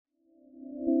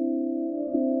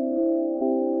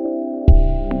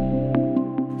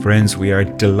Friends, we are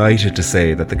delighted to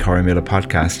say that the Corrymeela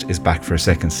podcast is back for a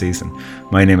second season.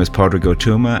 My name is Pádraig Ó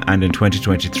Tuama, and in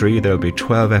 2023 there will be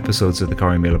 12 episodes of the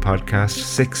Corrymeela podcast,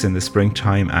 6 in the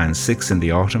springtime and 6 in the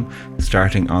autumn,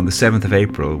 starting on the 7th of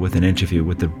April with an interview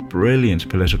with the brilliant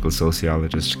political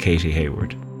sociologist Katie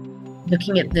Hayward.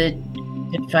 Looking at the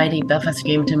Good Friday Belfast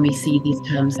Agreement, and we see these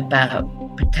terms about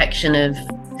protection of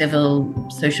civil,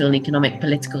 social and economic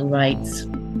political rights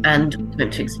and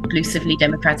to exclusively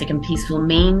democratic and peaceful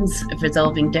means of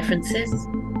resolving differences,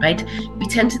 right? We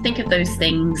tend to think of those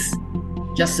things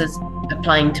just as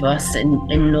applying to us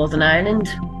in Northern Ireland,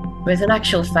 whereas in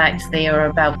actual fact, they are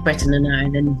about Britain and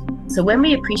Ireland. So when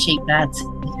we appreciate that,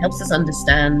 it helps us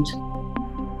understand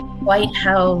quite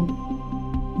how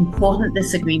important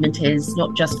this agreement is,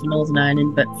 not just for Northern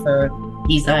Ireland, but for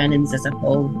these islands as a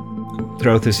whole.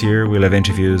 Throughout this year, we'll have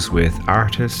interviews with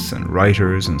artists and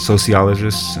writers and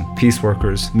sociologists and peace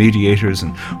workers, mediators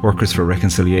and workers for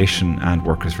reconciliation and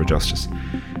workers for justice.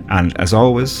 And as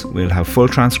always, we'll have full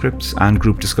transcripts and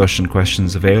group discussion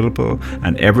questions available,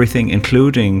 and everything,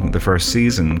 including the first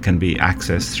season, can be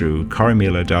accessed through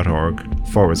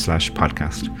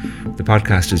corrymeela.org/podcast. The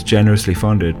podcast is generously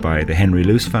funded by the Henry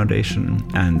Luce Foundation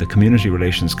and the Community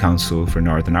Relations Council for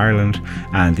Northern Ireland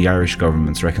and the Irish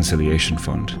Government's Reconciliation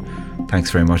Fund.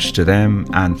 Thanks very much to them,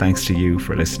 and thanks to you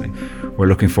for listening. We're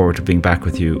looking forward to being back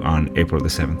with you on April the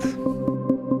 7th.